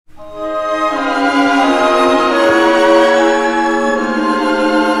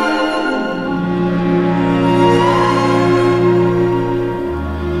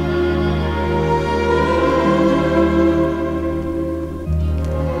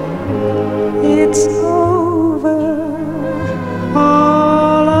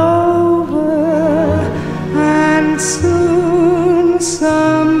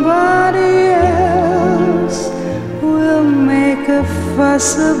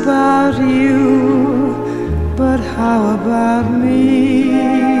about you, but how about me?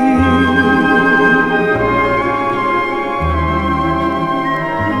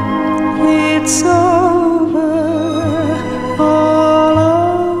 It's over, all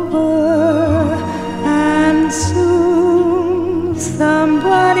over, and soon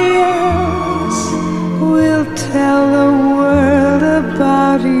somebody else will tell the world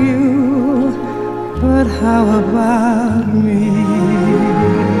about you, but how about me?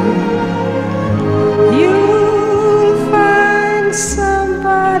 You'll find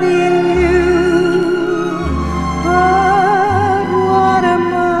somebody new, but what am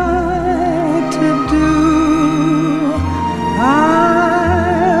I to do?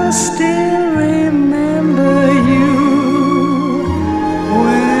 I'll still remember you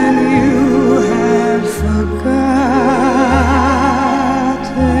when you had forgotten,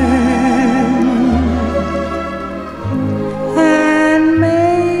 and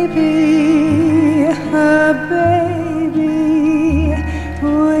maybe a baby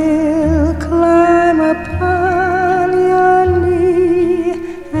will climb upon your knee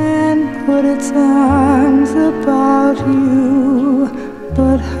and put its arms about you,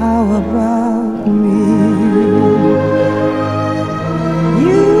 but how about